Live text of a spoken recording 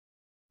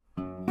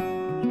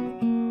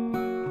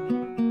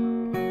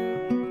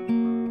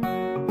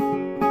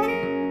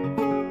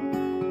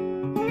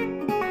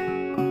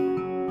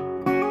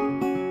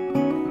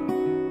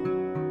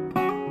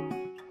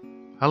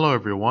Hello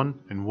everyone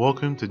and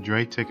welcome to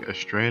DrayTek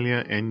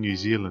Australia and New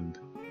Zealand.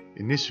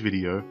 In this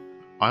video,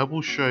 I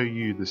will show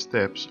you the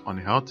steps on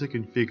how to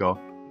configure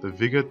the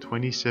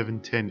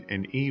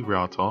Vigor2710ne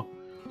router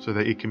so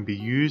that it can be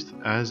used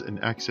as an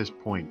access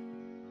point.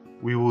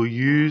 We will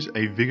use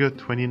a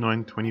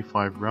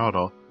Vigor2925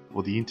 router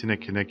for the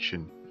internet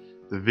connection.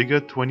 The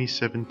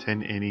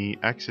Vigor2710ne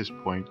access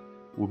point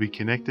will be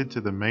connected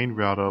to the main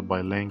router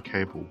by LAN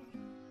cable.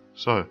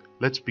 So,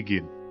 let's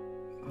begin.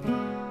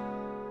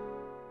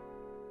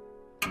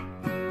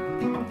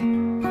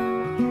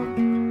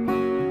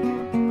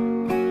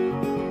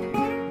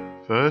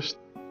 First,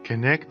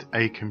 connect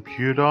a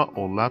computer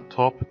or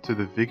laptop to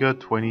the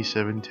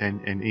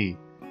Vigor2710ne.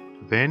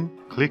 Then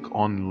click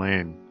on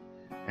LAN,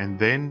 and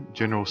then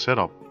General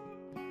Setup.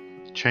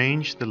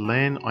 Change the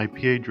LAN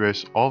IP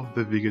address of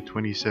the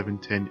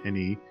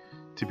Vigor2710ne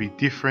to be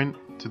different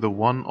to the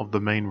one of the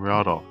main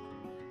router.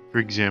 For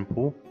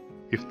example,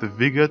 if the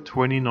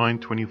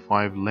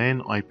Vigor2925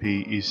 LAN IP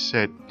is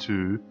set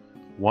to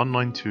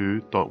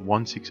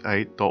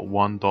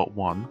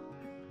 192.168.1.1,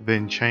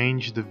 then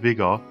change the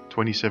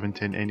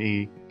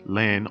Vigor2710ne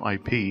LAN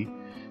IP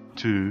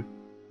to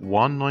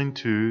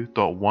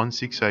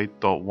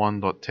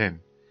 192.168.1.10.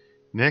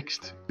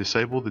 Next,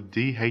 disable the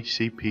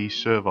DHCP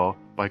server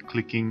by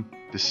clicking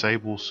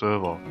Disable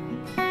Server.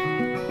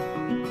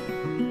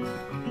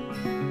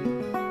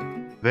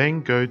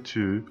 Then go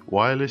to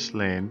Wireless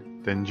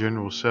LAN, then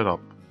General Setup.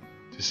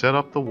 To set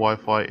up the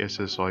Wi-Fi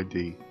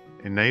SSID,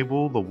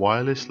 enable the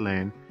wireless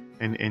LAN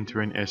and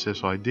enter an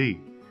SSID.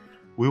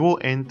 We will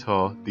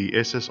enter the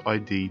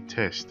SSID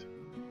test.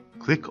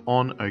 Click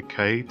on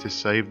OK to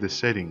save the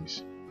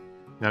settings.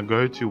 Now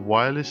go to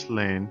Wireless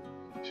LAN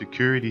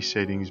Security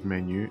Settings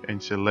menu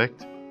and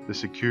select the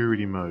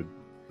security mode.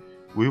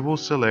 We will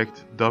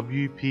select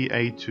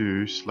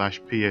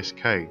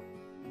WPA2/PSK.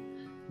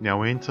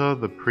 Now enter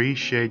the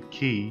pre-shared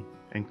key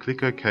and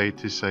click OK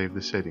to save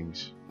the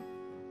settings.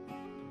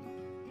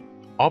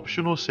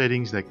 Optional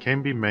settings that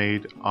can be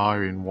made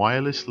are in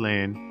Wireless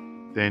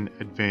LAN, then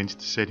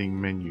Advanced Setting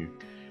menu.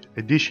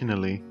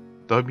 Additionally,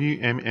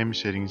 WMM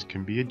settings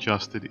can be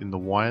adjusted in the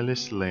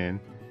Wireless LAN,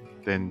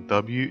 then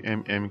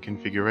WMM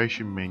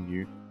configuration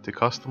menu to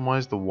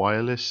customize the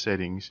wireless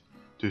settings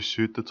to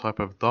suit the type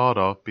of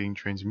data being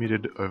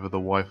transmitted over the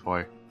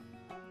Wi-Fi.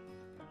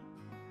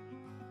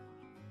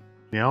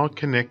 Now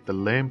connect the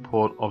LAN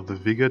port of the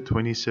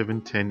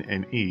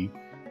Vigor2710ne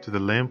to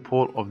the LAN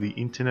port of the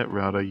internet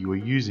router you are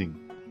using.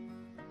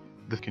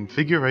 The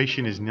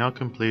configuration is now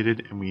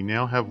completed and we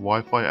now have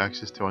Wi-Fi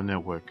access to our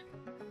network.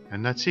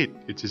 And that's it,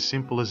 it's as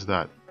simple as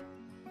that.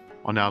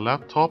 On our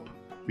laptop,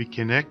 we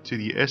connect to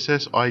the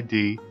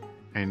SSID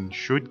and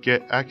should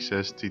get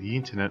access to the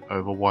internet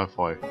over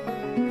Wi-Fi.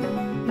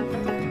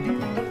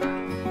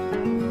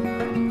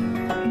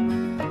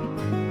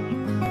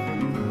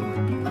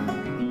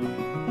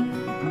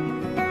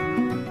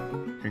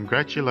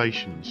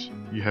 Congratulations,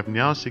 you have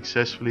now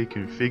successfully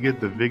configured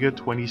the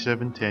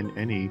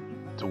Vigor2710ne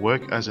to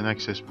work as an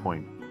access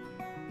point.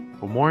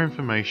 For more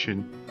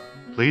information,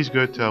 please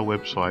go to our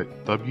website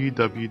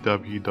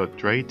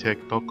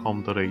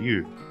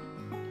www.draytek.com.au,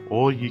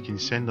 or you can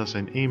send us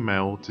an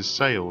email to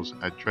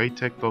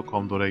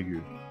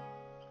sales@draytek.com.au.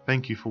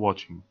 Thank you for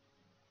watching.